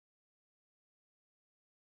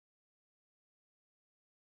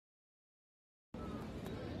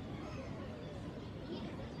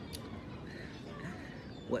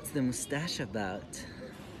What's the mustache about?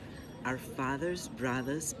 Our fathers,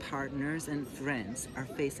 brothers, partners, and friends are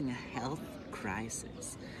facing a health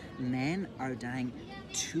crisis. Men are dying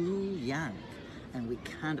too young, and we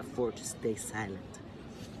can't afford to stay silent.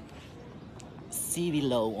 See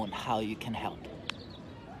below on how you can help.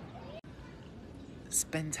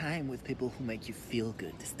 Spend time with people who make you feel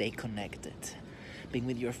good. Stay connected. Being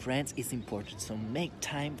with your friends is important, so make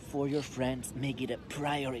time for your friends. Make it a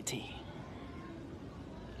priority.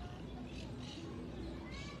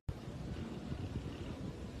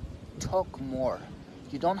 Talk more.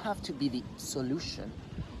 You don't have to be the solution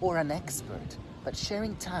or an expert, but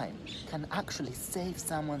sharing time can actually save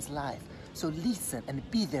someone's life. So listen and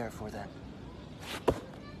be there for them.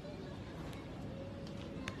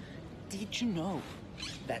 Did you know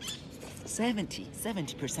that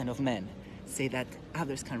 70% of men say that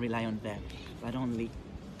others can rely on them, but only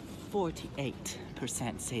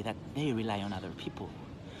 48% say that they rely on other people?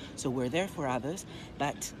 So we're there for others,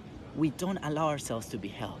 but we don't allow ourselves to be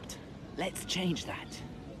helped. Let's change that.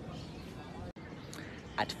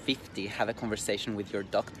 At 50, have a conversation with your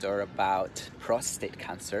doctor about prostate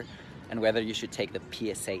cancer and whether you should take the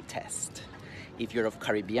PSA test. If you're of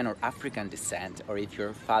Caribbean or African descent, or if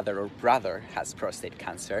your father or brother has prostate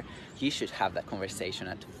cancer, you should have that conversation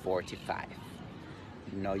at 45.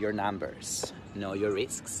 Know your numbers, know your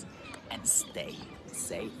risks, and stay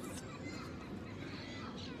safe.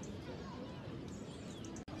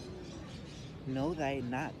 Know thy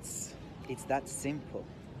nuts. It's that simple.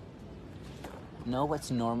 Know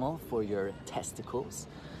what's normal for your testicles,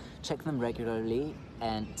 check them regularly,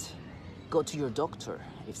 and go to your doctor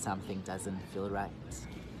if something doesn't feel right.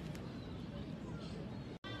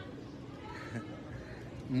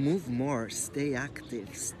 Move more, stay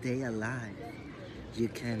active, stay alive. You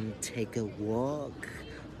can take a walk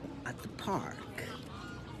at the park.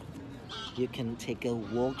 You can take a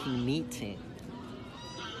walking meeting.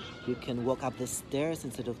 You can walk up the stairs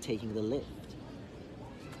instead of taking the lift.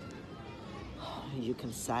 You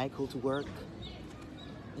can cycle to work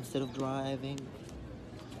instead of driving.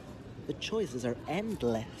 The choices are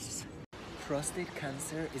endless. Prostate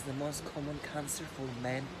cancer is the most common cancer for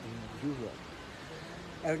men in Europe.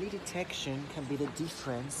 Early detection can be the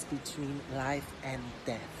difference between life and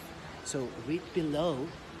death. So read below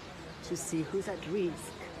to see who's at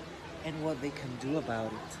risk and what they can do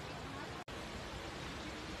about it.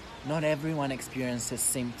 Not everyone experiences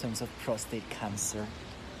symptoms of prostate cancer.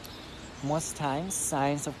 Most times,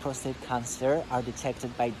 signs of prostate cancer are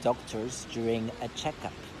detected by doctors during a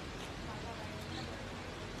checkup.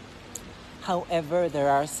 However, there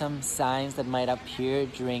are some signs that might appear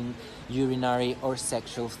during urinary or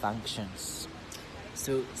sexual functions.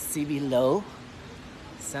 So see below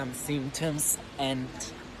some symptoms and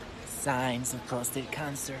signs of prostate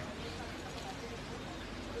cancer.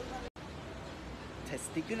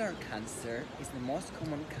 Testicular cancer is the most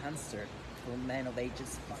common cancer for men of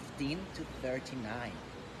ages 15 to 39.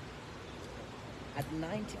 At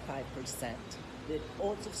 95%, the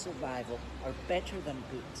odds of survival are better than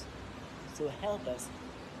good. So help us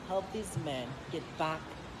help these men get back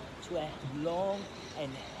to a long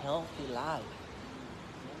and healthy life.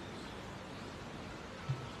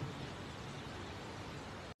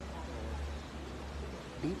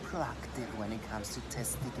 Be proactive when it comes to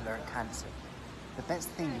testicular cancer. The best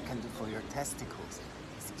thing you can do for your testicles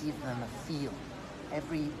is give them a feel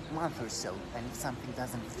every month or so, and if something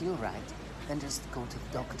doesn't feel right, then just go to the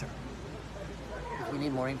doctor. If you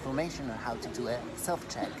need more information on how to do a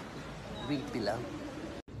self-check, read below.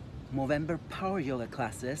 Movember Power Yoga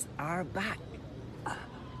classes are back.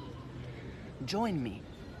 Join me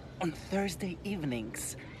on Thursday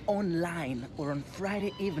evenings online or on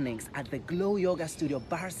Friday evenings at the Glow Yoga Studio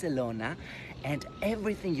Barcelona, and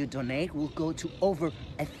everything you donate will go to over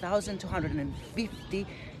 1,250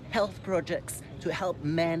 health projects to help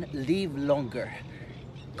men live longer.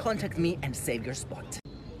 Contact me and save your spot.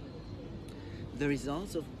 The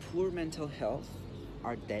results of poor mental health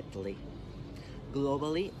are deadly.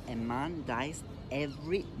 Globally, a man dies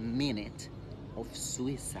every minute of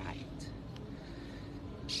suicide.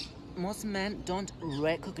 Most men don't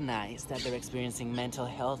recognize that they're experiencing mental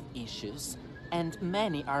health issues, and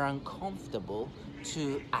many are uncomfortable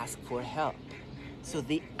to ask for help. So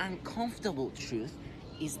the uncomfortable truth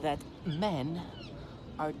is that men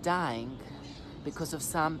are dying because of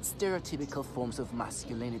some stereotypical forms of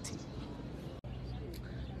masculinity.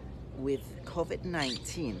 With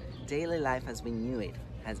COVID-19, daily life as we knew it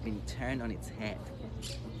has been turned on its head.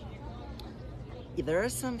 There are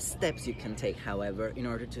some steps you can take, however, in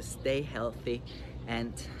order to stay healthy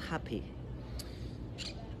and happy.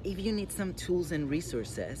 If you need some tools and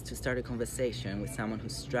resources to start a conversation with someone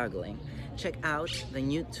who's struggling, check out the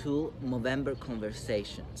new tool Movember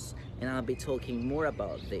Conversations, and I'll be talking more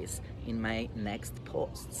about this in my next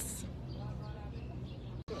posts.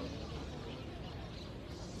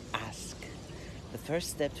 Ask. The first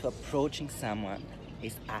step to approaching someone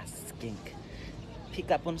is asking. Pick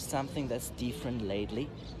up on something that's different lately,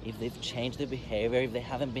 if they've changed their behavior, if they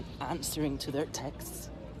haven't been answering to their texts.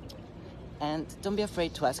 And don't be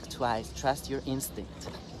afraid to ask twice, trust your instinct.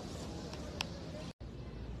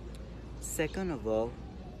 Second of all,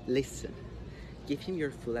 listen. Give him your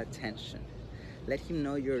full attention. Let him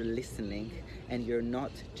know you're listening and you're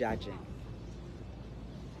not judging.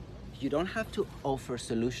 You don't have to offer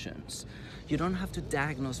solutions. You don't have to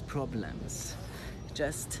diagnose problems.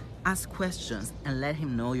 Just ask questions and let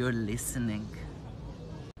him know you're listening.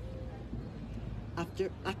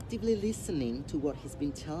 After actively listening to what he's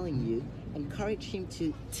been telling you, encourage him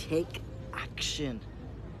to take action.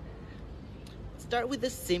 Start with the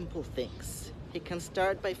simple things. He can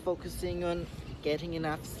start by focusing on getting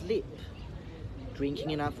enough sleep,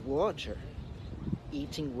 drinking enough water,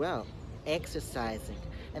 eating well, exercising,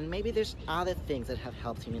 and maybe there's other things that have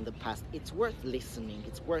helped him in the past. It's worth listening,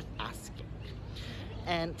 it's worth asking.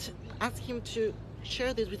 And ask him to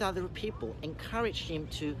share this with other people. Encourage him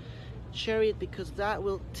to share it because that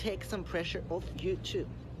will take some pressure off you too.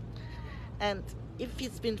 And if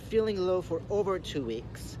he's been feeling low for over 2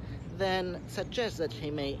 weeks, then suggest that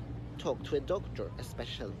he may talk to a doctor, a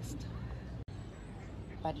specialist.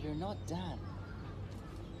 But you're not done.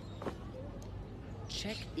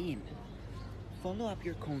 Check in. Follow up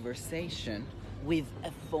your conversation with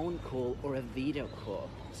a phone call or a video call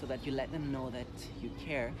so that you let them know that you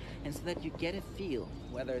care and so that you get a feel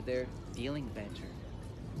whether they're feeling better.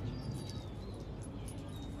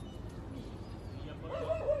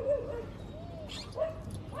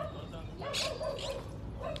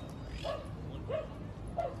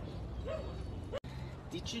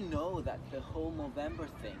 Did you know that the whole Movember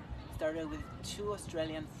thing started with 2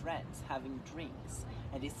 Australian friends having drinks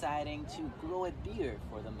and deciding to grow a beard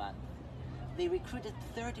for the month? They recruited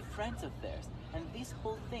 30 friends of theirs, and this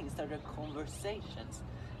whole thing started conversations,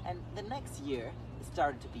 and the next year it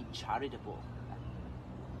started to be charitable.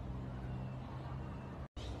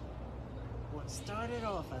 What started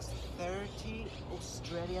off as 30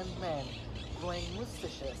 Australian men growing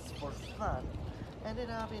mustaches for fun ended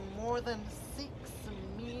up in more than 6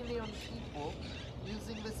 million people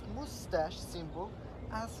using this mustache symbol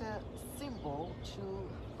as a symbol to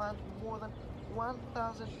fund more than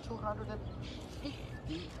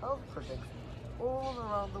 1,250 health projects all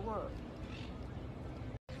around the world.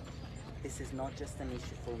 This is not just an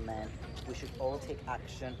issue for men. We should all take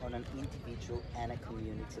action on an individual and a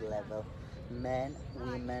community level. Men,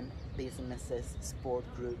 women, businesses, sport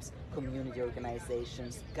groups, community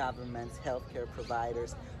organizations, governments, healthcare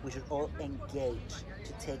providers, we should all engage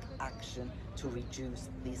to take action to reduce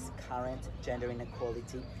this current gender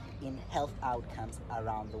inequality in health outcomes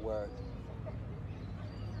around the world.